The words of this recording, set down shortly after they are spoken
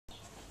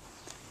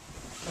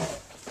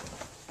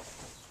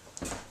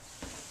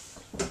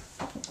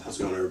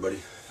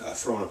everybody?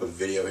 Throwing up a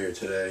video here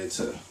today.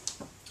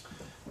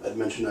 I'd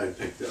mentioned I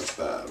picked up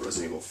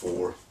Resident Evil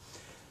 4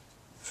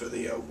 for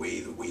the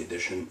Wii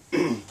edition.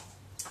 I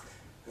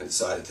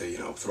decided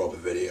to, throw up a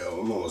video.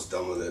 I'm almost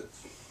done with it.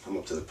 I'm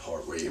up to the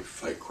part where you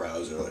fight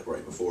Krauser, like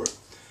right before it.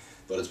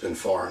 But it's been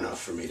far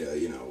enough for me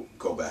to,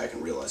 go back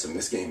and realize,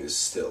 this game is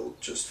still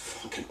just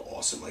fucking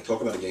awesome. Like,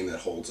 talk about a game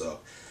that holds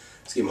up.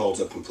 This game holds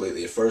up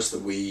completely. At first, the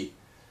Wii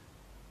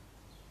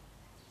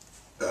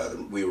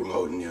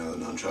remote and,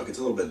 the nunchuck, it's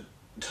a little bit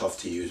tough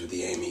to use with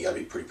the aim. You gotta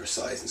be pretty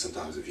precise, and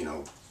sometimes if,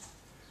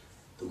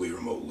 the Wii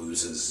remote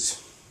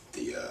loses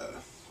the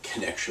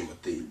connection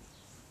with the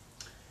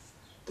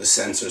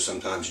sensor,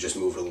 sometimes you just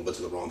move it a little bit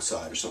to the wrong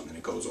side or something, and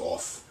it goes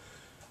off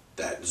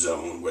that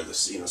zone where the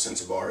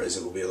sensor bar is.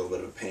 It will be a little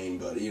bit of a pain,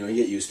 but you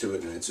get used to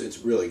it, and it's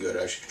really good.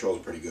 It actually controls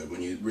it pretty good.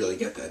 When you really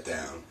get that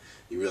down,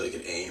 you really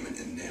can aim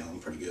and nail them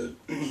pretty good.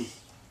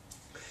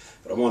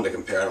 But I wanted to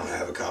compare. I don't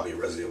have a copy of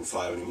Resident Evil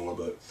 5 anymore,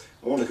 but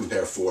I wanted to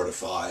compare 4 to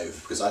 5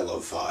 because I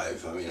love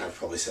 5. I mean, I've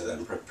probably said that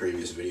in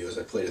previous videos.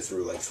 I played it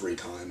through like 3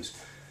 times,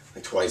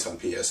 like twice on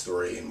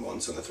PS3 and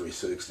once on the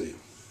 360.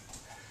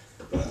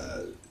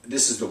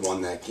 This is the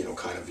one that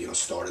kind of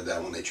started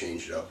that when they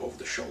changed it up over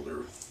the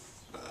shoulder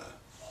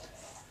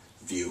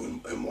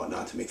view and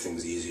whatnot to make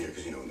things easier,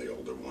 because in the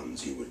older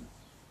ones you would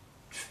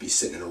be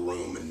sitting in a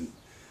room and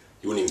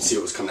you wouldn't even see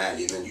what was coming at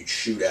you, and then you'd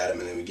shoot at him,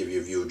 and then we'd give you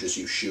a view of just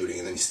you shooting,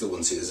 and then you still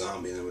wouldn't see the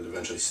zombie, and then would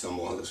eventually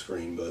stumble on the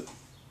screen. But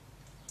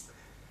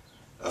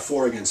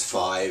 4 against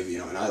 5,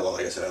 and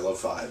like I said, I love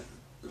 5.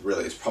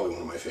 Really, it's probably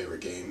one of my favorite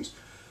games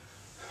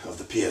of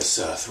the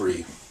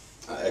PS3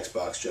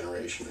 Xbox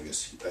generation. I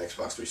guess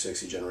Xbox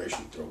 360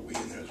 generation. Throw Wii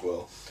in there as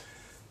well.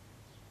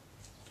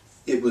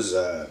 It was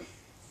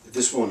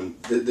this one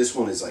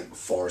is like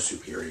far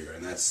superior,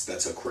 and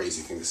that's a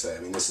crazy thing to say.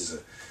 I mean, this is a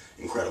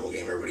incredible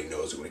game. Everybody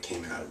knows it when it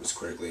came out. It was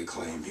critically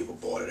acclaimed. People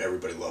bought it.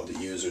 Everybody loved it.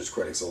 Users,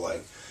 critics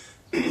alike.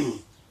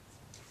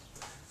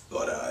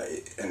 But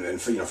and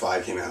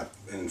 5 came out,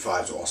 and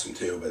 5's awesome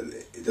too.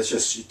 But this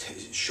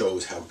just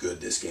shows how good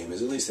this game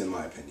is, at least in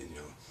my opinion.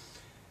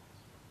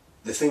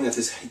 The thing that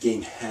this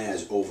game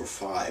has over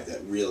 5 that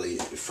really,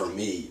 for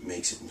me,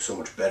 makes it so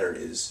much better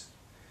is,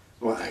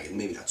 well,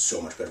 maybe not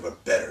so much better,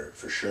 but better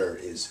for sure,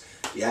 is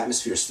the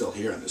atmosphere is still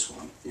here in this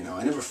one.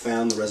 I never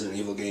found the Resident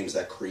Evil games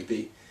that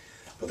creepy,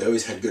 but they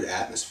always had good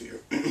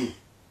atmosphere.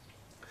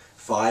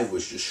 5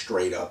 was just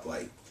straight up,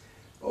 like,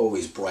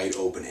 always bright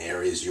open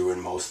areas you were in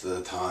most of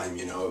the time.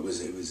 It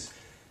was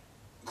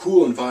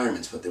cool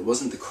environments, but there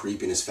wasn't the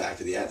creepiness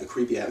factor. The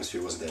creepy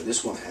atmosphere wasn't there.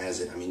 This one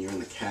has it. I mean, you're in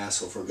the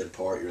castle for a good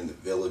part. You're in the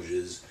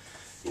villages.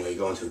 You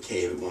go into a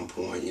cave at one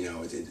point.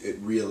 It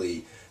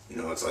really,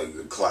 it's like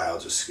the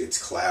clouds. It's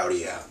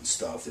cloudy out and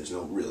stuff. There's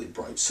no really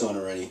bright sun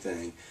or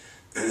anything.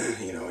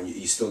 And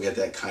you still get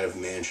that kind of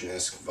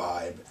mansion-esque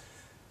vibe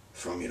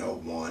from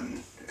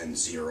 1 and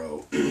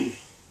 0.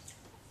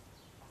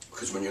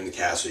 Because when you're in the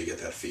castle, you get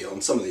that feel.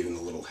 And some of even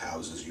the little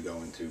houses you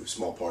go into,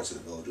 small parts of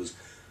the villages,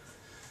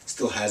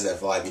 still has that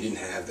vibe. You didn't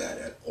have that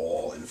at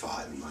all in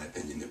 5, in my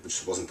opinion. It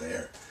just wasn't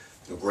there.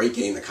 Great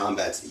game. The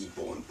combat's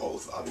equal in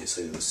both.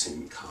 Obviously, they're the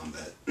same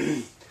combat.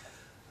 And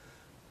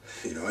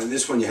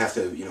this one you have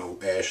to,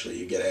 Ashley.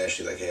 You get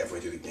Ashley like halfway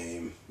through the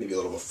game, maybe a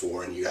little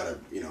before, and you gotta,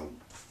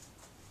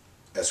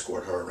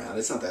 escort her around.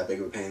 It's not that big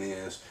of a pain in the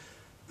ass.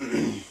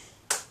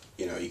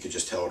 You could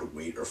just tell her to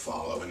wait or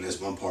follow. And there's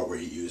one part where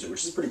you use it,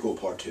 which is a pretty cool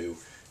part too.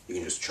 You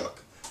can just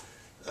chuck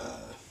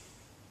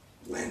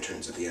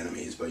lanterns at the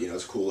enemies, but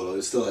it's cool.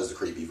 It still has the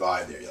creepy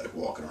vibe there. You're like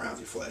walking around with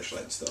your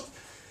flashlight and stuff.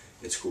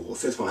 It's cool.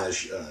 The 5th one has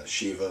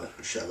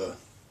Sheva.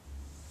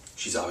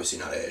 She's obviously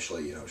not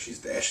Ashley.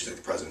 She's like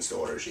the president's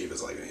daughter.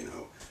 Sheva's like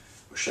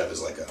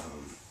Sheva's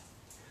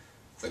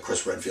like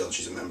Chris Redfield.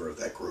 She's a member of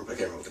that group. I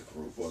can't remember what the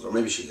group was, or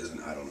maybe she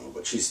isn't. I don't know.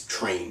 But she's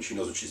trained. She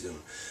knows what she's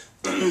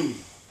doing.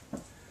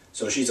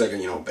 So she's like a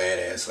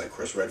badass like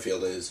Chris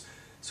Redfield is.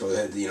 So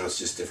it's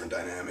just different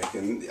dynamic,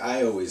 and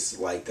I always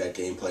liked that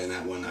gameplay in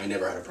that one. I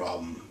never had a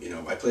problem.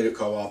 I played it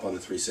co-op on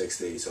the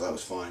 360, so that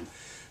was fine.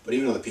 But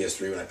even on the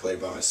PS3, when I played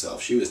it by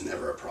myself, she was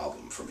never a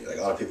problem for me. Like,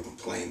 a lot of people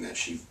complain that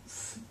she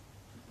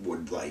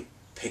would like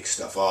pick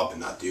stuff up and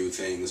not do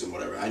things and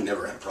whatever. I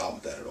never had a problem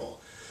with that at all.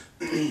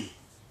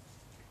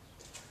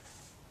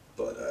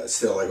 But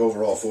still, like,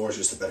 overall, 4 is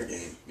just a better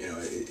game.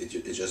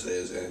 It just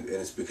is, and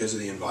it's because of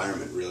the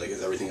environment, really,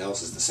 because everything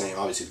else is the same.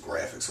 Obviously, the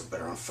graphics look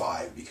better on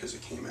 5 because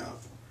it came out,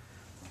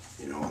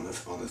 on the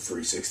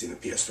 360 and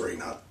the PS3,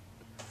 not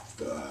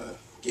the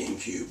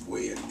GameCube,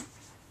 Wii, and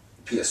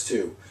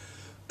PS2.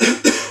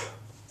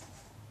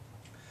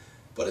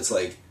 But it's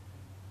like,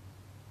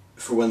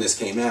 for when this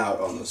came out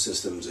on those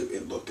systems,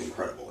 it looked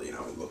incredible. It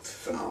looked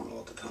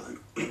phenomenal at the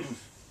time.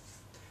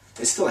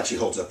 It still actually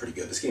holds up pretty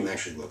good. This game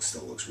actually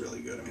still looks really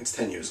good. I mean, it's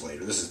 10 years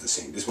later. This is the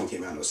same. This one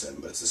came out in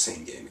 07, but it's the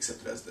same game,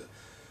 except it has the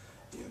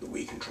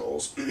Wii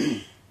controls,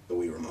 the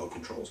Wii remote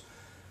controls.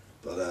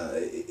 But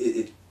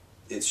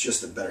it's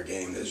just a better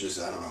game. There's just,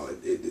 I don't know,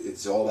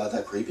 it's all about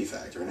that creepy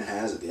factor, and it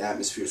has it. The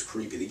atmosphere is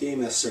creepy. The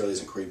game necessarily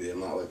isn't creepy. I'm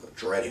not like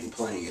dreading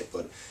playing it,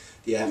 but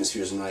the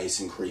atmosphere is nice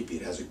and creepy.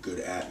 It has a good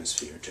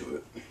atmosphere to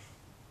it,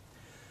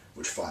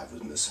 which 5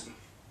 was missing.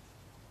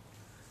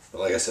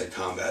 But like I said,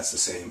 combat's the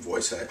same,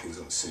 voice acting's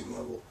on the same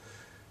level,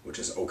 which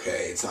is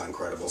okay. It's not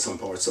incredible. Some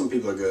parts, some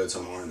people are good,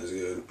 some aren't as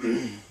good.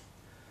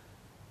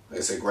 Like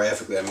I said,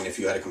 graphically, I mean, if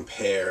you had to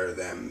compare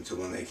them to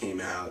when they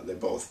came out, they're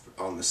both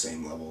on the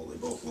same level. They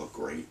both look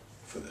great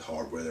for the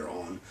hardware they're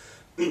on.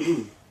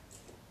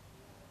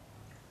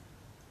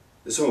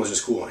 This one was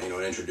just cool, you know,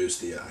 it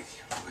introduced the, I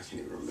can't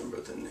even remember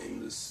what the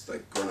name is,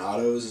 like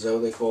Granados, is that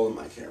what they call them?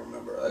 I can't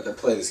remember. Like, I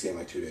played this game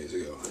like 2 days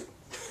ago, like,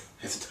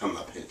 half the time I'm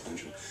not paying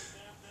attention.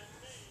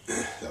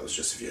 That was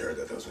just, if you heard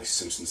that, that was my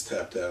Simpsons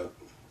tapped out,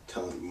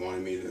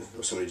 wanting me to,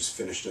 or somebody just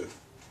finished a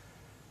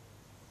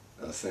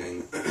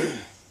thing,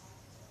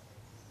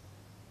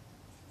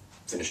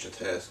 finished a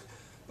task.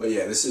 But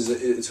yeah, this is,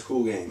 it's a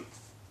cool game.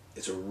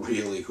 It's a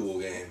really cool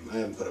game. I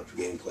haven't put up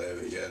gameplay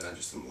of it yet, I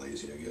just am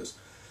lazy, I guess.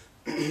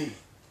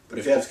 But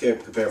if you have to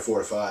compare 4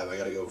 to 5, I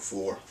gotta go with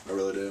 4. I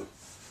really do.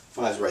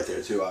 5's right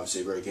there too,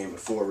 obviously a great game,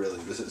 but 4 really,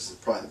 this is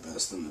probably the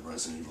best in the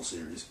Resident Evil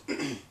series.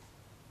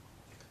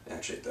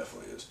 Actually, it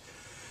definitely is.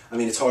 I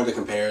mean, it's hard to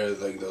compare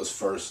like those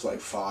first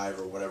like 5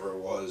 or whatever it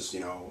was,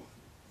 you know,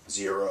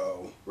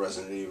 0,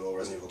 Resident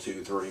Evil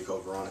 2, 3,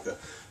 Code Veronica.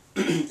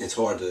 It's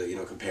hard to, you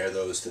know, compare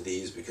those to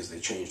these because they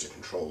changed the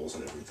controls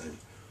and everything.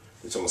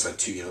 It's almost like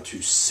two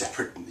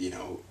separate, you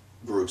know,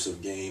 groups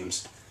of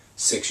games.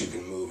 6 you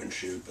can move and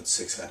shoot, but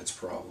 6 had its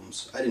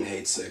problems. I didn't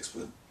hate 6,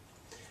 but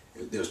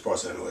there was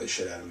parts that annoyed the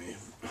shit out of me.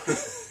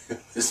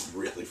 It's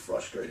really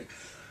frustrating.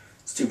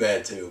 It's too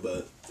bad too,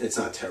 but it's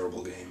not a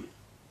terrible game.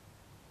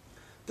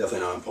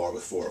 Definitely not on par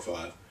with 4 or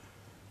 5.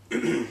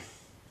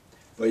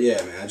 But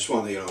yeah, man, I just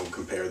wanted to, you know,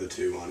 compare the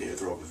two on here,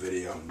 throw up a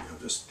video, and, you know,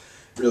 just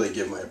really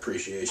give my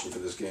appreciation for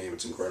this game.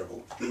 It's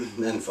incredible.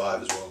 And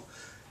 5 as well.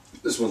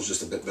 This one's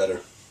just a bit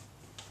better.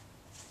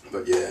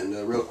 But yeah,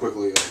 and real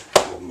quickly,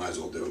 well, might as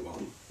well do it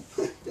while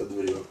got the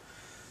video.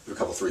 A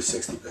couple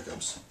 360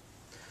 pickups.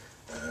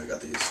 I got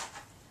these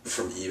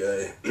from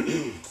eBay.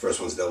 First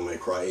one's Devil May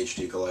Cry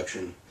HD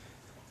Collection.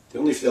 The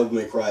only Devil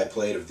May Cry I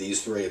played of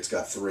these 3, it's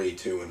got 3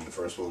 too in the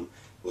first one,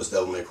 was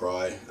Devil May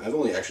Cry. I've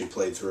only actually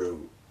played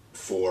through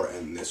 4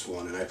 and this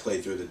one, and I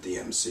played through the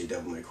DMC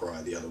Devil May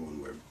Cry, the other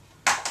one where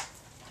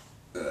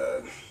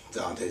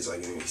Dante's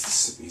like,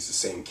 he's the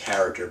same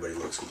character, but he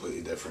looks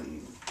completely different,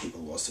 and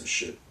people lost their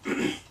shit.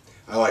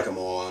 I like them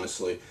all,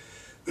 honestly.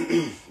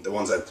 The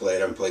ones I've played,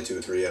 I haven't played 2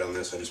 or 3 yet on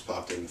this. I just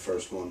popped in the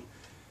first one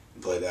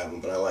and played that one.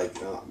 But I like,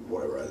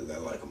 whatever, I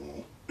like them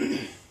all.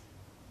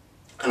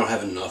 I don't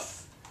have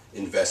enough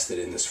invested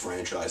in this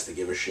franchise to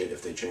give a shit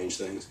if they change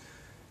things.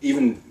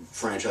 Even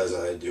franchises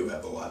I do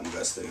have a lot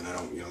invested in. I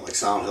don't, you know, like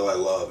Silent Hill I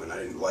love, and I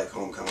didn't like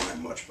Homecoming that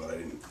much, but I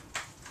didn't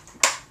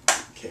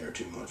care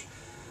too much.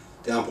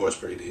 Downpour's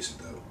pretty decent,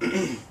 though.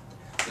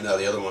 And now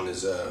the other one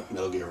is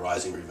Metal Gear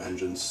Rising: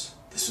 Revengeance.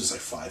 This was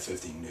like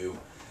 $5.50 new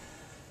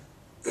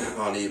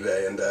on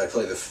eBay, and I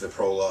played the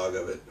prologue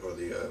of it, or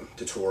the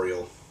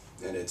tutorial,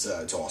 and it's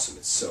awesome.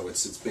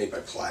 It's made by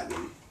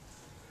Platinum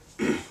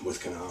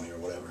with Konami or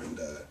whatever, and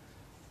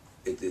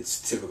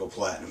it's typical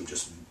Platinum,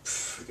 just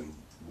freaking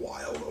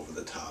wild, over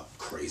the top,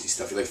 crazy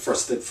stuff. Like the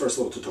first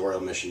little tutorial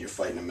mission, you're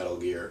fighting a Metal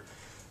Gear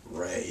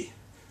Ray,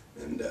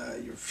 and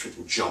you're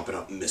freaking jumping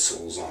up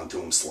missiles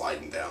onto him,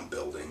 sliding down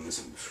buildings,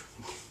 and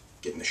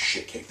getting the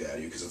shit kicked out of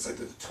you, because it's like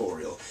the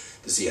tutorial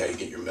to see how you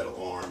get your metal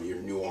arm, your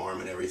new arm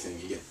and everything.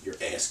 You get your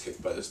ass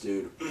kicked by this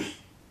dude.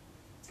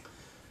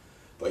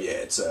 But yeah,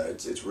 it's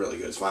really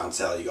good. It's Final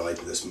Tally. You go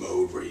into this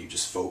mode where you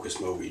just focus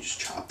mode, where you just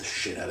chop the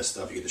shit out of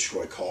stuff. You can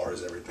destroy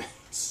cars, everything.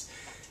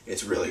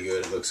 It's really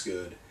good. It looks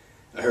good.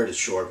 I heard it's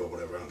short, but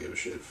whatever. I don't give a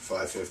shit. For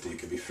 $5.50, it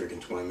could be freaking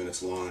 20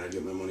 minutes long, and I'd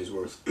get my money's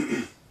worth.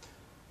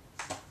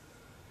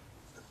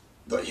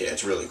 But yeah,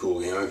 it's a really cool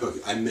game.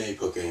 I may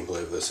put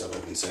gameplay of this up.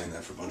 I've been saying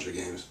that for a bunch of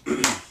games.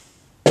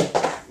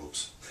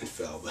 Whoops, it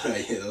fell.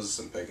 But yeah, those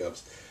are some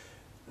pickups.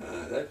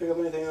 Did I pick up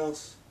anything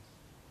else?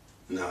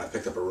 No, I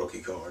picked up a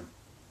rookie card.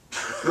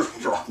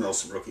 Brock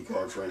Nelson rookie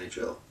card for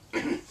NHL.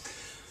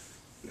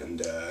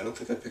 And I don't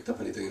think I picked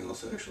up anything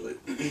else, actually.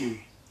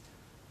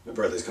 My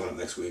birthday's coming up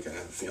next week, and I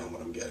have a feeling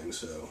what I'm getting,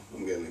 so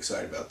I'm getting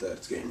excited about that.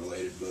 It's game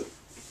related, but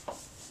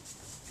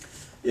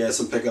yeah,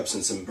 some pickups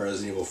and some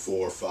Resident Evil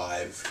 4,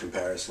 5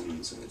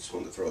 comparisons, and I just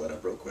wanted to throw that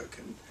up real quick.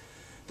 And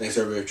thanks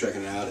everybody for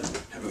checking it out, and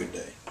have a good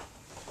day.